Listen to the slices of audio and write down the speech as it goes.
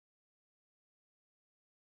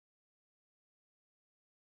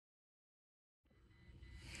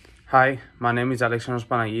Hi, my name is Alexandros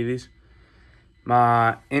Panagidis.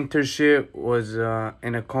 My internship was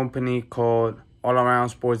in a company called All Around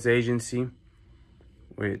Sports Agency,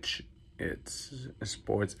 which it's a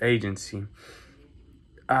sports agency.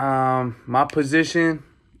 My position,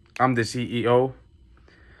 I'm the CEO.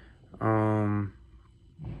 Um,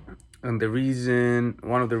 and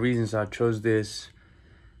one of the reasons I chose this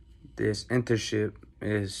internship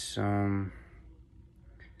is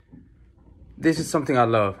this is something I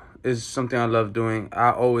love. It's something I love doing.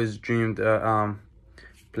 I always dreamed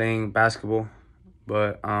playing basketball,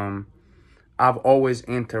 but I've always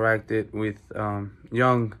interacted with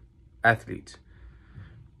young athletes.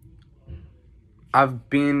 I've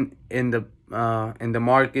been in the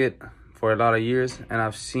market for a lot of years, and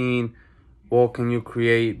I've seen what can you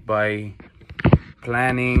create by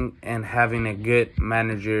planning and having a good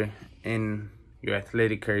manager in your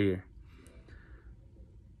athletic career.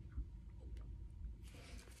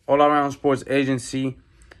 All Around Sports Agency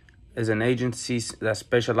is an agency that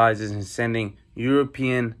specializes in sending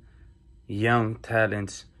European young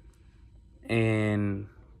talents in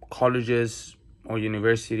colleges or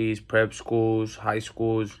universities, prep schools, high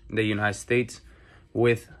schools in the United States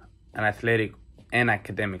with an athletic and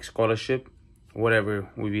academic scholarship, whatever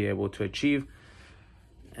we be able to achieve,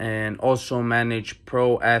 and also manage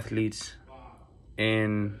pro athletes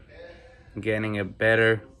in getting a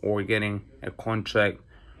better or getting a contract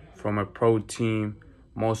from a pro team,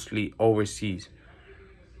 mostly overseas.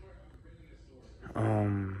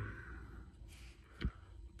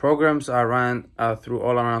 Programs I ran through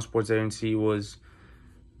All Around Sports Agency was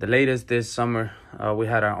the latest this summer. We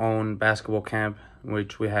had our own basketball camp,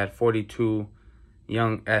 which we had 42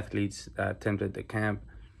 young athletes that attended the camp.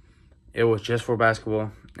 It was just for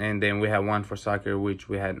basketball, and then we had one for soccer, which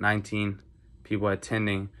we had 19 people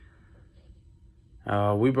attending.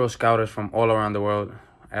 We brought scouters from all around the world,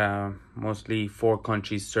 mostly 4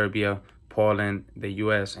 countries: Serbia, Poland, the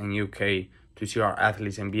US, and UK, to see our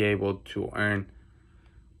athletes and be able to earn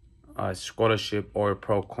a scholarship or a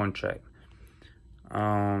pro contract.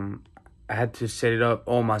 I had to set it up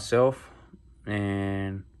all myself,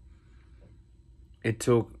 and it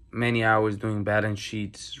took many hours doing balance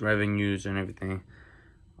sheets, revenues, and everything.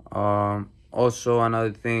 Also,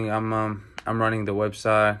 another thing, I'm running the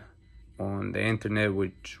website on the internet,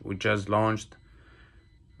 which we just launched,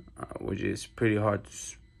 which is pretty hard to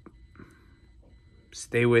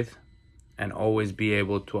stay with and always be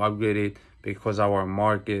able to upgrade it because our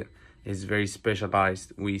market is very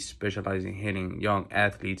specialized. We specialize in hitting young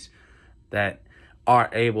athletes that are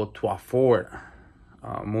able to afford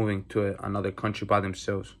moving to another country by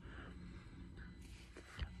themselves.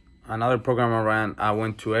 Another program I ran, I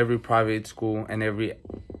went to every private school and every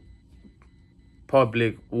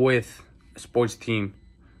public with a sports team,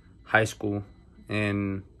 high school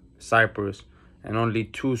in Cyprus, and only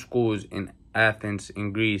 2 schools in Athens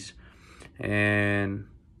in Greece. And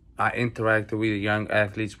I interacted with young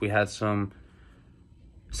athletes. We had some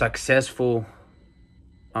successful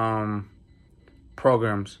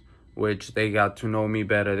programs, which they got to know me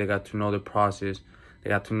better. They got to know the process.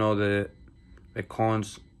 They got to know the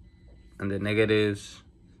cons and the negatives,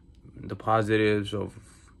 the positives of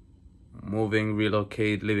moving,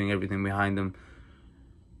 relocate, leaving everything behind them,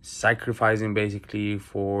 sacrificing basically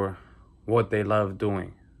for what they love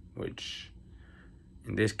doing, which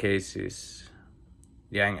in this case is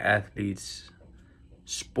young athletes,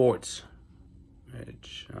 sports,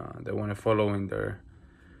 which they want to follow in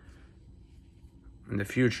the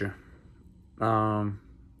future. Goals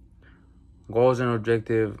and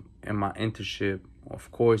objective in my internship, of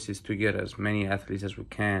course, is to get as many athletes as we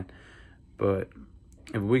can. But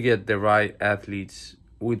if we get the right athletes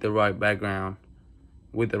with the right background,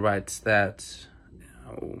 with the right stats,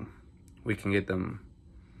 we can get them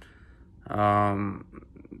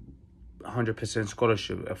 100%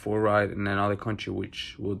 scholarship, a full ride in another country,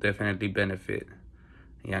 which will definitely benefit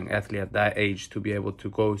a young athlete at that age to be able to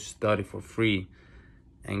go study for free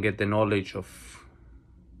and get the knowledge of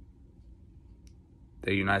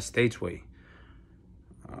the United States way.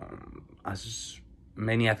 As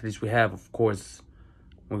many athletes we have, of course,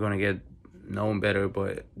 we're going to get known better,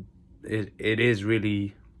 but it is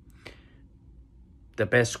really the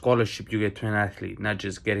best scholarship you get to an athlete, not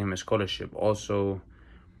just get him a scholarship. Also,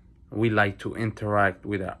 we like to interact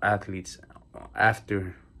with our athletes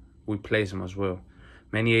after we place them as well.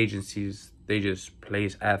 Many agencies, they just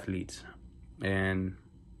place athletes and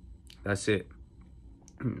that's it.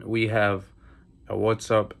 We have a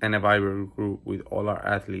WhatsApp and a Viber group with all our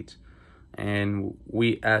athletes, and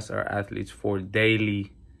we ask our athletes for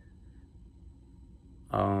daily,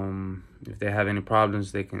 if they have any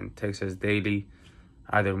problems, they can text us daily.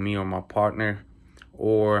 either me or my partner,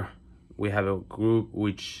 or we have a group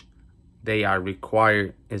which they are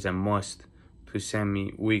required, is a must, to send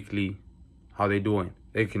me weekly how they doing.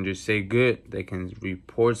 They can just say good, they can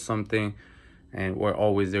report something, and we're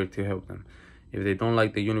always there to help them. If they don't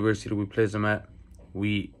like the university we place them at,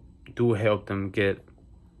 we do help them get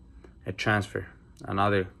a transfer,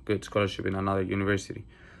 another good scholarship in another university.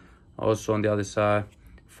 Also on the other side,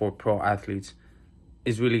 for pro athletes,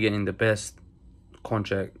 is really getting the best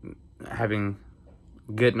contract, having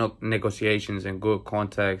good negotiations and good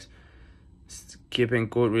contacts, keeping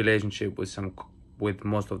good relationship with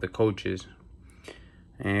most of the coaches,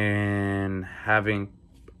 and having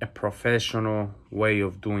a professional way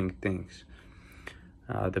of doing things.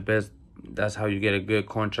 That's how you get a good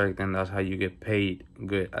contract, and that's how you get paid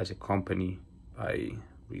good as a company, by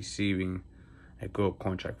receiving a good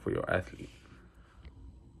contract for your athlete.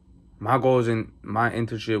 My goals in my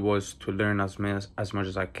internship was to learn as much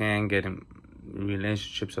as I can, get in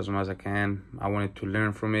relationships as much as I can. I wanted to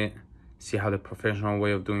learn from it, see how the professional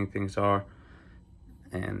way of doing things are,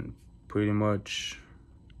 and pretty much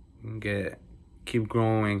keep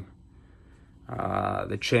growing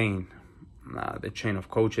the chain of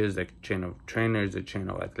coaches, the chain of trainers, the chain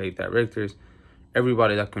of athletic directors.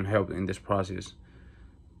 Everybody that can help in this process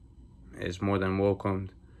is more than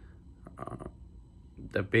welcomed.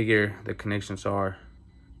 The bigger the connections are,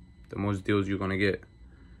 the most deals you're gonna get.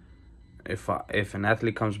 If an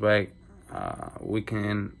athlete comes back, we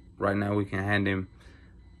can hand him,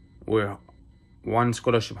 we're one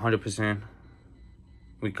scholarship 100%.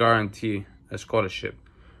 We guarantee a scholarship.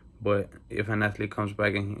 But if an athlete comes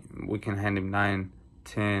back, and we can hand him 9,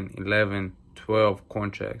 10, 11, 12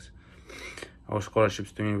 contracts or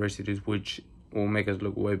scholarships to universities, which will make us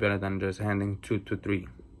look way better than just handing 2 to 3.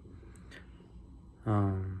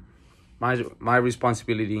 My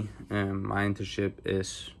responsibility and my internship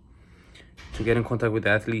is to get in contact with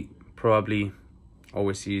the athlete, probably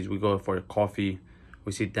overseas. We go for a coffee,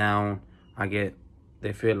 we sit down,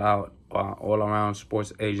 they fill out all around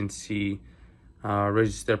sports agency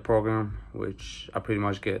register program, which I pretty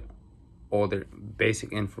much get all their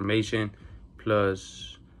basic information,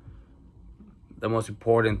 plus the most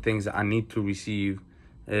important things that I need to receive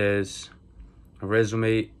is a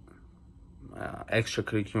resume,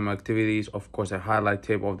 extracurricular activities, of course a highlight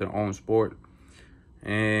tape of their own sport,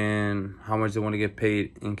 and how much they want to get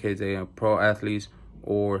paid in case they are pro athletes,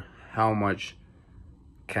 or how much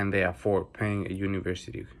can they afford paying a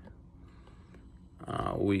university.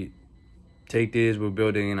 We take this, we're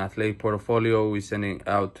building an athletic portfolio, we're sending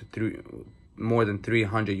out to more than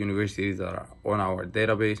 300 universities that are on our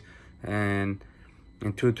database, and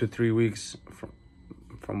in 2 to 3 weeks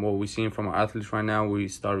from what we're seeing from our athletes right now, we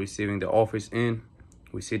start receiving the offers in.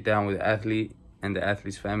 We sit down with the athlete and the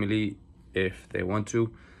athlete's family if they want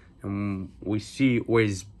to, and we see where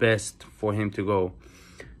is best for him to go.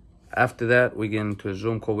 After that, we get into a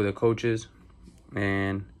Zoom call with the coaches,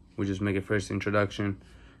 and we just make a first introduction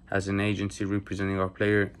as an agency representing our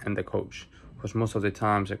player and the coach. Because most of the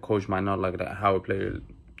times a coach might not like that, how a player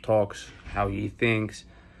talks, how he thinks,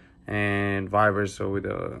 and vice versa with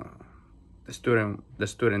the student,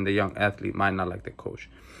 the young athlete might not like the coach.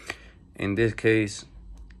 In this case,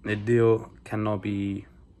 the deal cannot be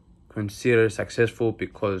considered successful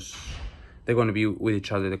because they're going to be with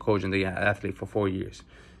each other, the coach and the athlete, for 4 years.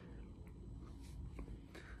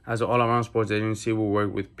 As an all-around sports agency, we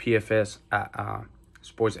work with PFS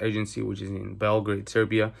sports agency, which is in Belgrade,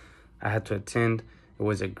 Serbia. I had to attend. It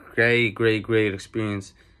was a great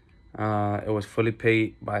experience. It was fully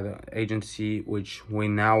paid by the agency, which we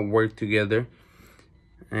now work together.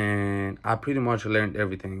 And I pretty much learned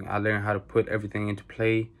everything. I learned how to put everything into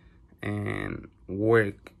play and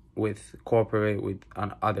cooperate with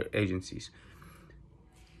other agencies.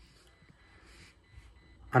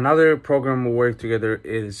 Another program we work together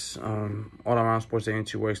is all around sports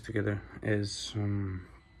agency works together is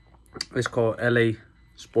it's called LA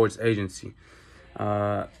Sports Agency.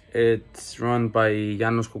 It's run by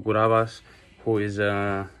Janos Kukuravas, who is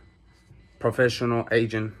a professional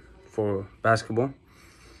agent for basketball,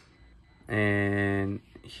 and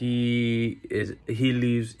he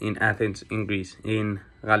lives in Athens, in Greece, in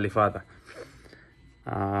Galifata.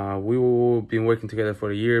 We've been working together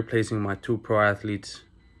for a year, placing my 2 pro athletes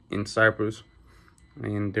in Cyprus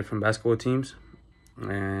in different basketball teams,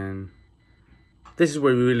 and this is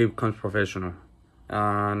where it really becomes professional.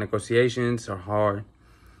 Negotiations are hard,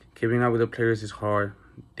 keeping up with the players is hard,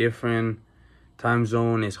 different time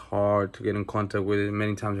zone is hard to get in contact with it.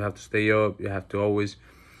 Many times you have to stay up, you have to always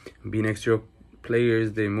be next to your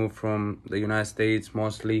players. They move from the United States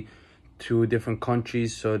mostly two different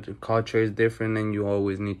countries, so the culture is different, and you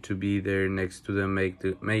always need to be there next to them,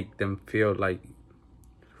 make them feel like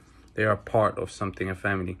they are part of something, a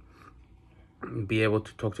family. Be able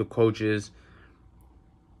to talk to coaches.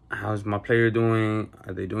 How's my player doing?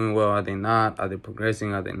 Are they doing well? Are they not? Are they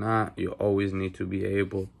progressing? Are they not? You always need to be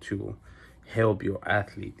able to help your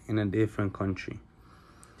athlete in a different country.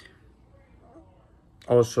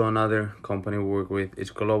 Also, another company we work with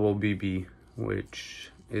is Global BB,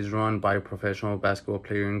 which is run by a professional basketball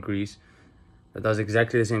player in Greece that does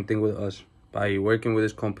exactly the same thing with us. By working with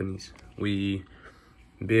these companies, we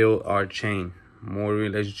build our chain, more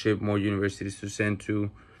relationship, more universities to send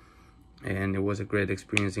to, and it was a great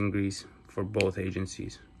experience in Greece for both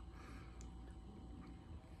agencies.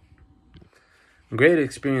 Great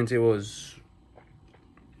experience. It was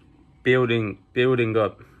building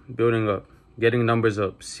up, getting numbers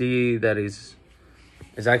up. See that is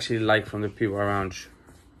actually like from the people around you.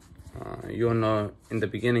 You don't know in the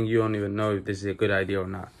beginning. You don't even know if this is a good idea or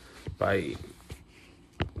not. By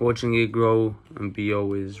watching it grow and be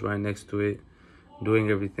always right next to it, doing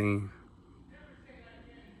everything,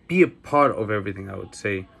 be a part of everything, I would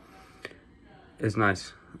say, is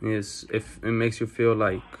nice. If it makes you feel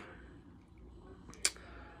like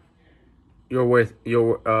you're worth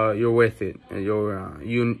it, and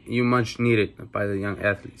you much needed by the young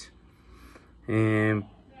athletes, and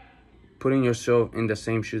putting yourself in the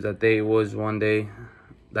same shoes that I was one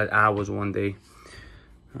day.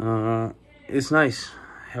 It's nice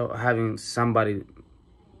having somebody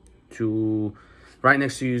to right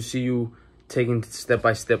next to you, see you taking step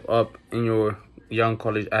by step up in your young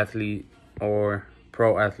college athlete or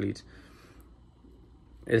pro athletes.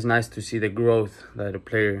 It's nice to see the growth that a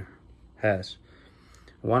player has.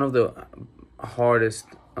 One of the hardest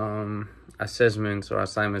assessments or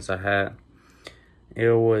assignments I had,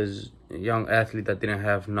 it was a young athlete that didn't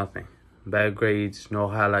have nothing. Bad grades, no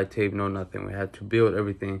highlight tape, no nothing. We had to build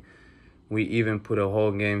everything. We even put a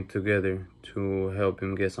whole game together to help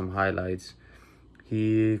him get some highlights.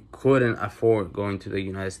 He couldn't afford going to the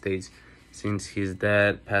United States since his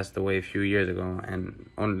dad passed away a few years ago and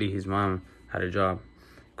only his mom had a job.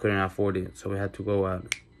 Couldn't afford it, so we had to go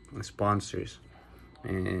out with sponsors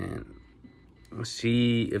and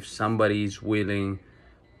see if somebody's willing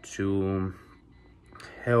to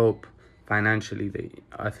help financially the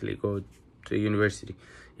athlete go to university.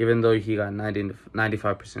 Even though he got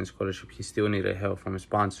 95% scholarship, he still needed help from a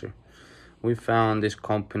sponsor. We found this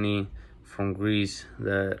company from Greece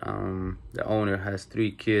that the owner has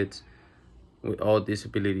 3 kids with all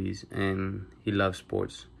disabilities, and he loves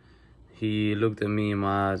sports. He looked at me in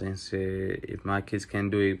my eyes and said, if my kids can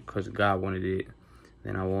do it because God wanted it,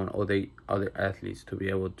 then I want all the other athletes to be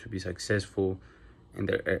able to be successful in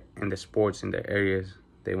the sports, in their areas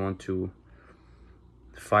they want to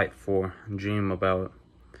fight for, dream about.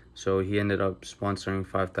 So he ended up sponsoring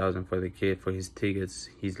 $5,000 for the kid for his tickets,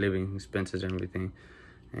 his living expenses, and everything.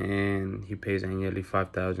 And he pays annually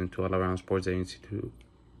 $5,000 to All Around Sports Agency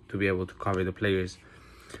to be able to cover the players'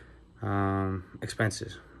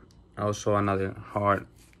 expenses. Also, another hard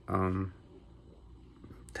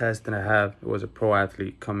test that I have, it was a pro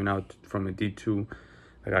athlete coming out from a D2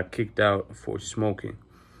 that got kicked out for smoking.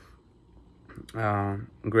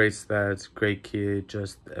 Great stats, great kid,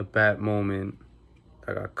 just a bad moment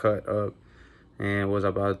that got cut up and was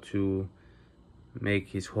about to make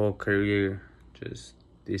his whole career just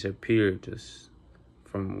disappear just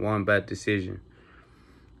from one bad decision.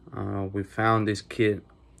 We found this kid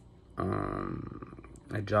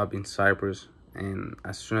a job in Cyprus, and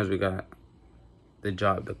as soon as we got the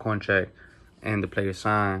job, the contract, and the player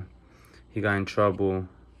signed, he got in trouble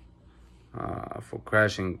for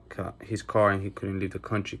crashing his car, and he couldn't leave the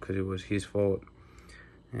country because it was his fault,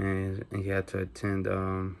 and he had to attend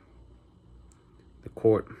the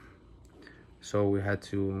court. So we had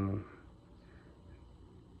to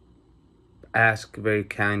ask very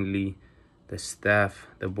kindly the staff,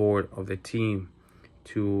 the board of the team,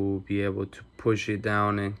 to be able to push it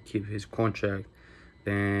down and keep his contract.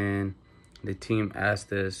 Then the team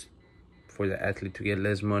asked us for the athlete to get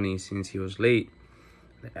less money since he was late.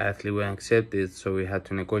 The athlete wouldn't accept it, so we had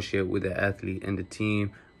to negotiate with the athlete, and the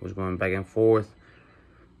team was going back and forth.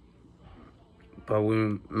 But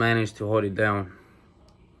we managed to hold it down.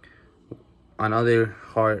 Another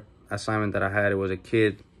hard assignment that I had, it was a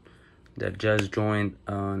kid that just joined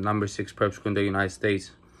number 6 prep school in the United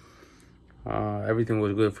States. Everything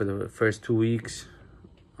was good for the first 2 weeks,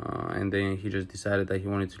 and then he just decided that he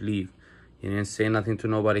wanted to leave. He didn't say nothing to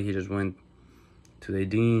nobody. He just went to the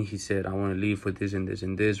dean. He said, I want to leave for this and this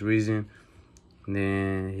and this reason.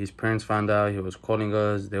 Then his parents found out. He was calling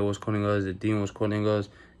us. They was calling us. The dean was calling us.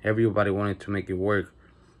 Everybody wanted to make it work.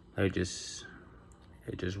 It just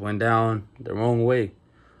went down the wrong way.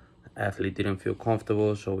 The athlete didn't feel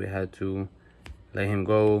comfortable, so we had to let him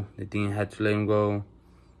go. The dean had to let him go.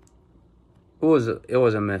 It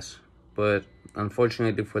was a mess, but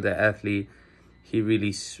unfortunately for the athlete, he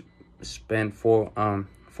really spent 4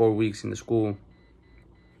 weeks in the school.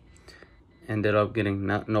 Ended up getting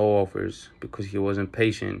no offers because he wasn't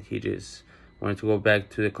patient. He just wanted to go back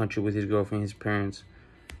to the country with his girlfriend, his parents.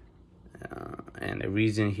 And the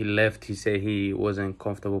reason he left, he said he wasn't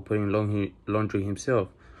comfortable putting laundry himself.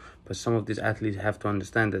 But some of these athletes have to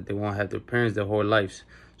understand that they won't have their parents their whole lives.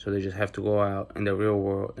 So they just have to go out in the real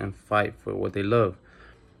world and fight for what they love.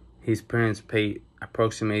 His parents paid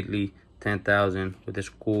approximately $10,000 with the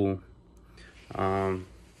school.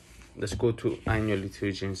 The school to annually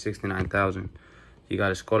teaching $69,000. He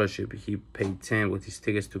got a scholarship. He paid 10 with his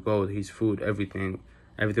tickets to go, his food, everything.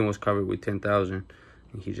 Everything was covered with 10,000.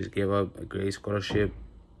 And he just gave up a great scholarship,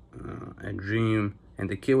 a dream, and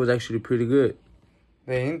the kid was actually pretty good.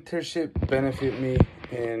 The internship benefited me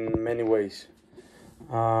in many ways.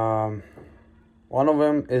 One of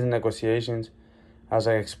them is negotiations. As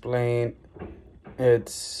I explained,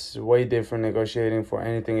 it's way different negotiating for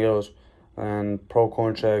anything else and pro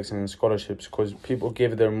contracts and scholarships, because people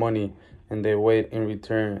give their money and they wait in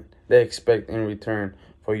return. They expect in return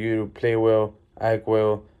for you to play well, act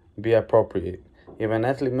well, be appropriate. If an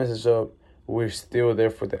athlete messes up, we're still there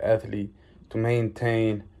for the athlete to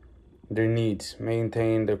maintain their needs,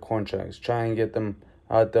 maintain their contracts, try and get them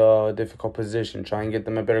out the difficult position, try and get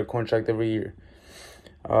them a better contract every year.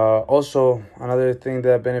 Also, another thing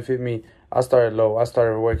that benefited me, I started low. I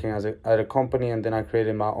started working at a company, and then I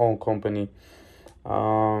created my own company,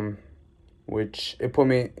 which it put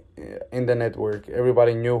me in the network.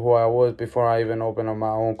 Everybody knew who I was before I even opened up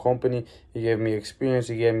my own company. He gave me experience.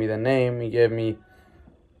 He gave me the name. He gave me,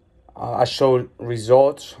 I showed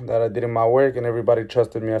results that I did in my work, and everybody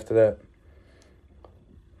trusted me after that.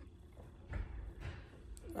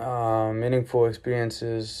 Meaningful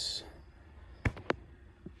experiences,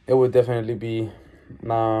 it would definitely be,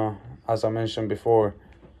 as I mentioned before,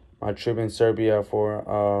 my trip in Serbia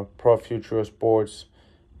for Pro Future Sports,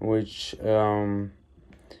 which is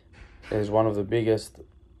one of the biggest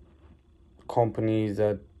companies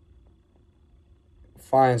that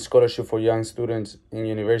finds scholarship for young students in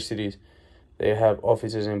universities. They have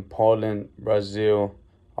offices in Poland, Brazil,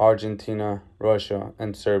 Argentina, Russia,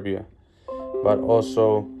 and Serbia. But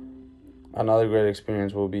also, another great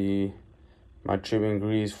experience will be my trip in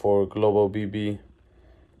Greece for Global BB,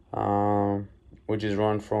 which is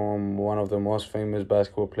run from one of the most famous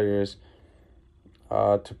basketball players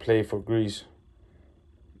to play for Greece.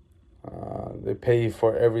 They pay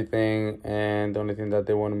for everything, and the only thing that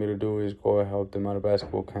they wanted me to do is go and help them at a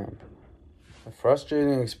basketball camp. A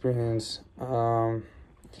frustrating experience, I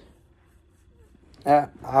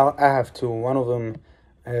have two. One of them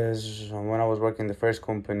is when I was working the first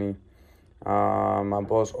company. My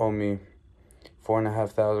boss owed me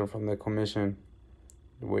 $4,500 from the commission,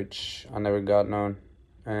 which I never got none,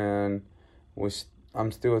 and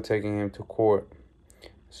I'm still taking him to court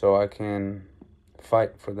so I can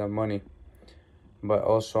fight for that money. But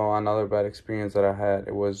also another bad experience that I had,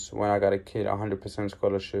 it was when I got a kid 100%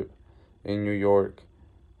 scholarship in New York.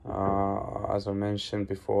 As I mentioned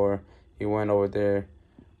before, he went over there.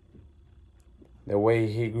 The way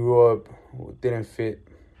he grew up didn't fit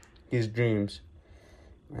his dreams,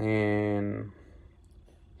 and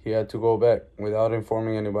he had to go back without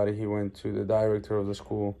informing anybody. He went to the director of the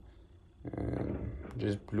school and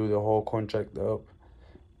just blew the whole contract up.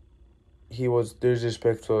 He was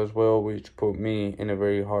disrespectful as well, which put me in a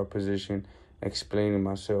very hard position explaining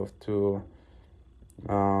myself to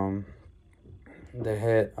the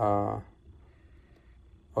head of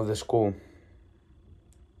the school.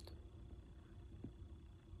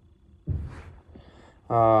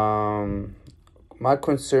 My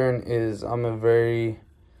concern is I'm a very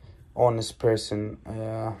honest person.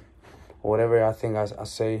 Whatever I think I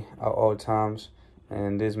say at all times,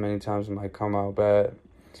 and this many times it might come out bad,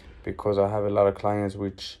 because I have a lot of clients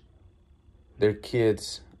which their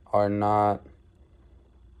kids are not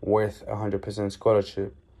worth 100%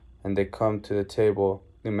 scholarship, and they come to the table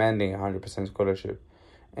demanding 100% scholarship.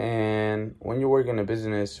 And when you work in a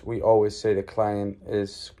business, we always say the client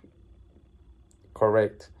is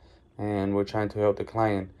correct, and we're trying to help the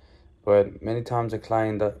client. But many times the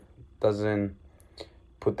client doesn't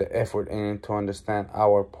put the effort in to understand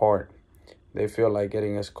our part. They feel like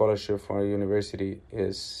getting a scholarship from a university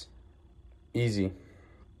is easy,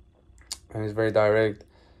 and it's very direct.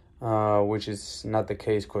 which is not the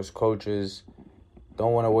case because coaches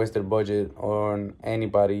don't want to waste their budget on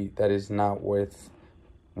anybody that is not worth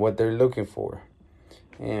what they're looking for.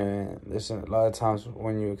 And there's a lot of times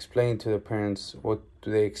when you explain to the parents what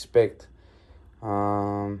do they expect,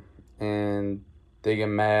 and they get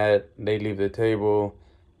mad, they leave the table,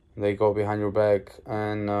 they go behind your back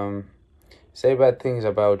and say bad things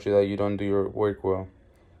about you, that you don't do your work well,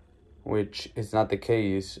 which is not the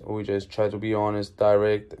case. We just try to be honest,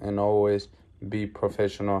 direct, and always be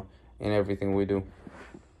professional in everything we do.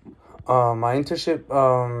 My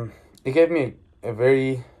internship, it gave me a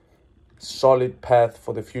very solid path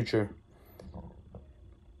for the future.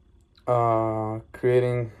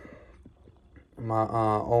 Creating my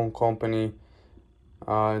own company,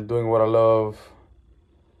 doing what I love,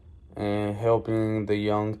 and helping the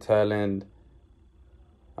young talent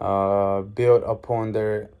build upon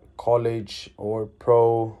their college or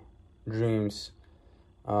pro dreams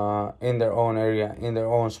in their own area, in their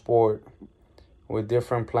own sport, with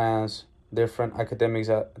different plans, different academic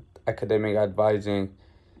advising,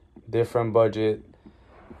 different budget,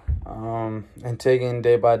 and taking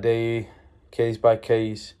day by day, case by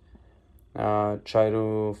case, try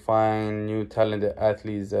to find new talented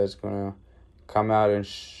athletes that's gonna come out and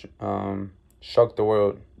shock the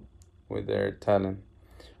world with their talent,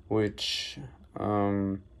 which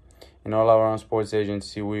in All Around Sports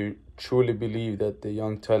Agency, we truly believe that the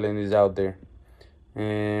young talent is out there,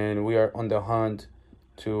 and we are on the hunt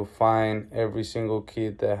to find every single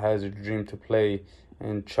kid that has a dream to play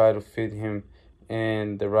and try to fit him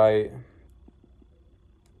in the right,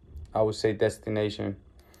 I would say, destination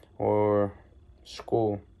or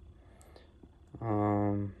school.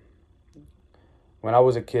 When I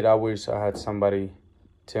was a kid, I wish I had somebody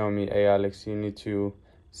tell me, hey, Alex, you need to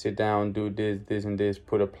sit down, do this, this, and this,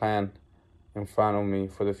 put a plan in front of me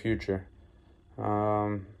for the future.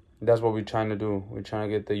 That's what we're trying to do. We're trying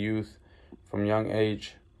to get the youth from young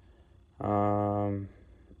age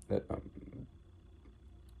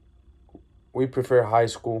we prefer high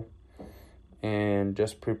school, and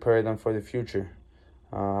just prepare them for the future.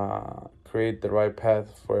 Create the right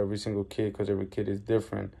path for every single kid, because every kid is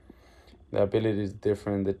different. The ability is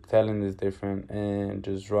different, the talent is different, and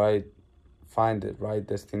just find the right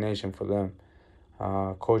destination for them.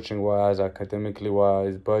 Coaching-wise,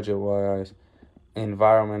 academically-wise, budget-wise,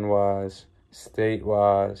 environment-wise,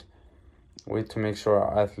 state-wise. We have to make sure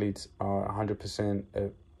our athletes are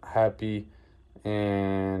 100% happy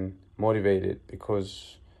and motivated,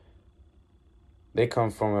 because they come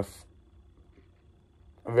from a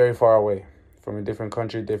very far away, from a different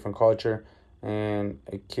country, different culture, and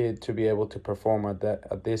a kid to be able to perform at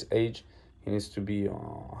this age, he needs to be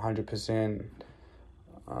 100%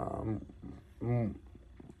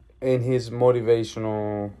 in his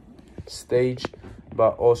motivational stage,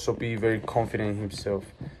 but also be very confident in himself.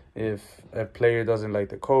 If a player doesn't like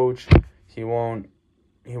the coach, he won't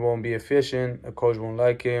be efficient. A coach won't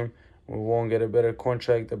like him. We won't get a better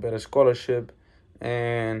contract, a better scholarship,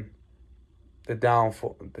 and the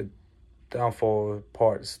downfall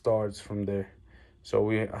part starts from there. So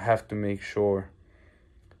we have to make sure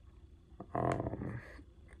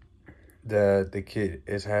that the kid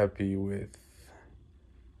is happy with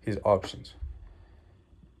his options.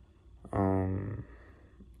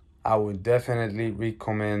 I would definitely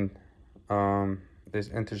recommend this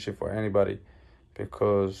internship for anybody,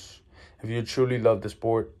 because if you truly love the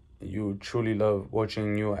sport, you truly love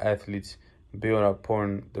watching new athletes build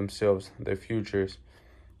upon themselves, their futures,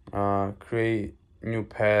 create new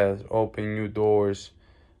paths, open new doors,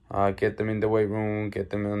 get them in the weight room,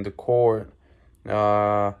 get them on the court,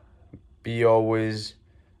 be always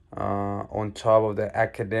on top of the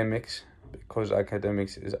academics, because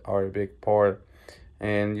academics are a big part.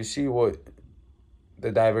 And you see what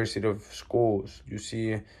the diversity of schools, you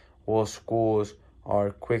see what schools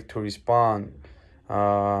are quick to respond,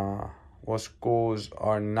 what schools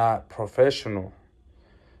are not professional,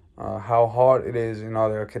 how hard it is in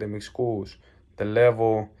other academic schools, the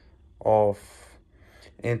level of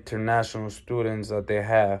international students that they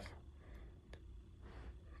have.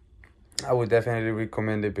 I would definitely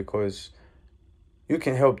recommend it, because you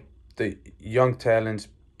can help the young talents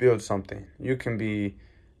build something. You can be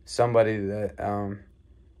somebody that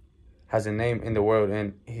has a name in the world,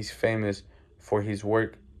 and he's famous for his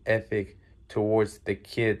work ethic towards the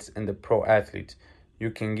kids and the pro athletes.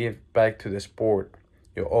 You can give back to the sport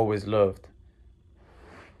you always loved.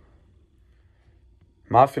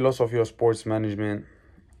 My philosophy of sports management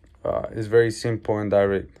is very simple and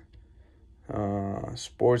direct.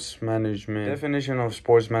 Sports management, definition of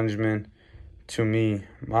sports management, to me,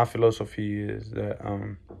 my philosophy is that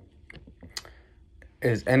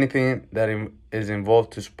is anything that is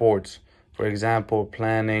involved to sports. For example,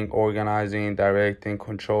 planning, organizing, directing,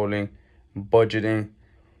 controlling, budgeting,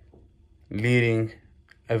 leading,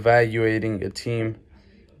 evaluating a team.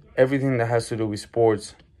 Everything that has to do with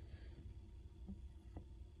sports,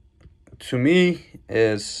 to me,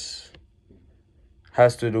 has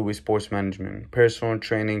to do with sports management, personal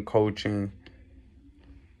training, coaching.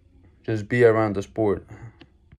 Just be around the sport.